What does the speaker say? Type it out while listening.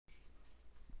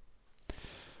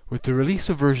With the release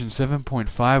of version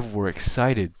 7.5, we're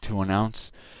excited to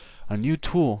announce a new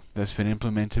tool that's been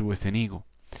implemented within Eagle,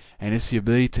 and it's the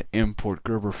ability to import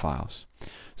Gerber files.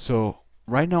 So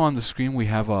right now on the screen we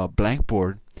have a blank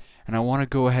board, and I want to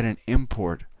go ahead and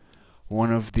import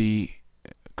one of the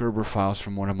Gerber files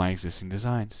from one of my existing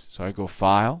designs. So I go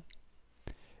File,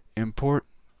 Import,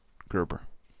 Gerber.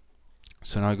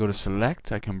 So now I go to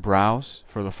Select. I can browse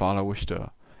for the file I wish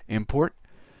to import.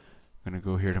 I'm going to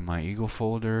go here to my Eagle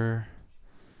folder,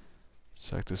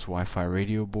 select this Wi-Fi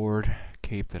radio board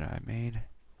cape that I made,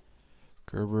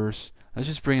 Gerbers. Let's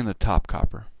just bring in the top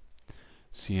copper.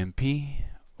 CMP,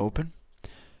 open.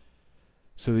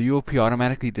 So the UOP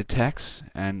automatically detects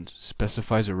and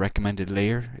specifies a recommended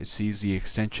layer. It sees the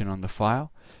extension on the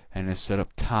file and is set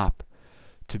up top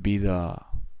to be the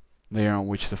layer on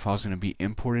which the file is going to be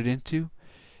imported into.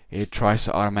 It tries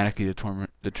to automatically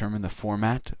determine the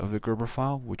format of the Gerber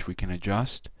file, which we can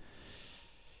adjust.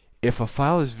 If a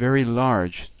file is very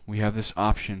large, we have this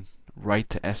option, Write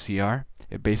to SCR.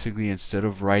 It basically, instead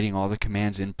of writing all the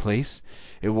commands in place,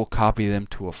 it will copy them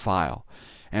to a file.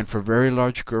 And for very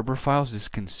large Gerber files, this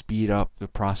can speed up the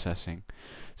processing.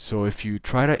 So if you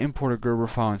try to import a Gerber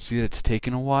file and see that it's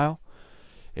taken a while,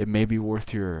 it may be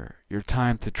worth your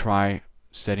time to try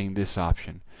setting this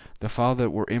option. The file that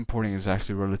we're importing is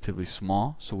actually relatively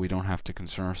small, so we don't have to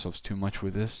concern ourselves too much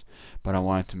with this, but I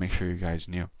wanted to make sure you guys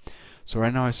knew. So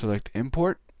right now I select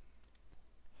Import.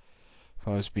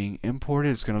 File is being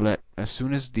imported. It's going to as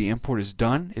soon as the import is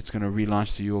done, it's going to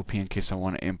relaunch the UOP in case I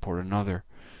want to import another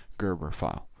Gerber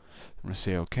file. I'm going to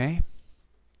say OK.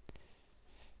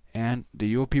 And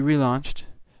the UOP relaunched.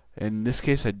 In this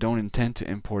case, I don't intend to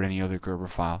import any other Gerber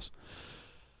files,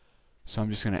 so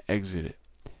I'm just going to exit it.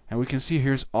 And we can see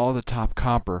here's all the top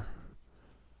copper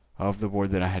of the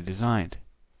board that I had designed.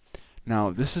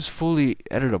 Now this is fully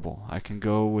editable. I can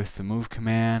go with the move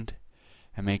command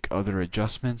and make other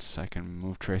adjustments. I can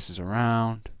move traces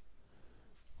around.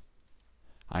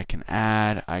 I can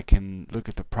add. I can look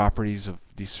at the properties of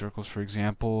these circles, for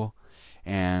example,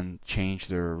 and change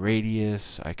their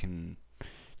radius. I can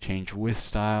change width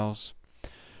styles.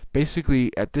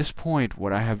 Basically, at this point,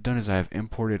 what I have done is I have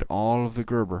imported all of the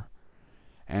Gerber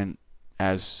and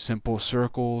as simple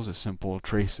circles, as simple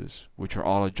traces, which are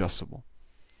all adjustable.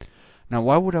 Now,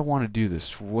 why would I want to do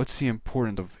this? What's the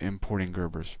importance of importing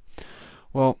Gerbers?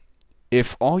 Well,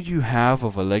 if all you have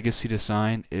of a legacy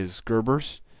design is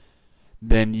Gerbers,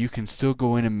 then you can still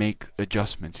go in and make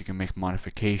adjustments. You can make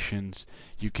modifications.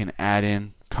 You can add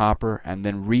in copper and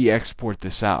then re-export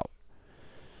this out.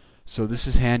 So this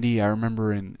is handy. I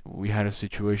remember we had a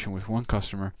situation with one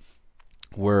customer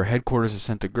where headquarters had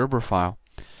sent a Gerber file,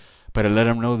 but I let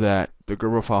him know that the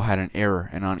Gerber file had an error,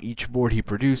 and on each board he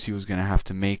produced he was going to have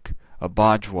to make a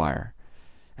bodge wire,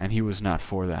 and he was not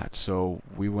for that. So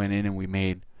we went in and we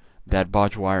made that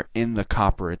bodge wire in the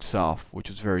copper itself, which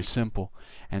is very simple,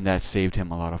 and that saved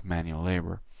him a lot of manual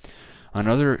labor.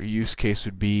 Another use case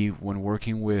would be when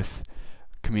working with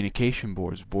communication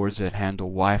boards, boards that handle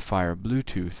Wi-Fi or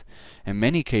Bluetooth. In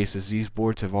many cases, these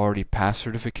boards have already passed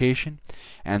certification,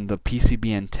 and the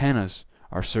PCB antennas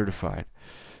are certified.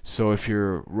 So if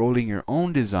you're rolling your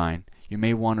own design, you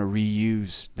may want to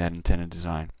reuse that antenna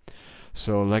design.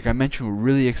 So like I mentioned, we're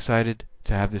really excited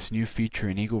to have this new feature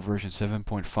in Eagle version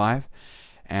 7.5,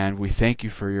 and we thank you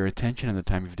for your attention and the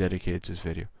time you've dedicated to this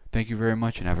video. Thank you very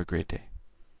much and have a great day.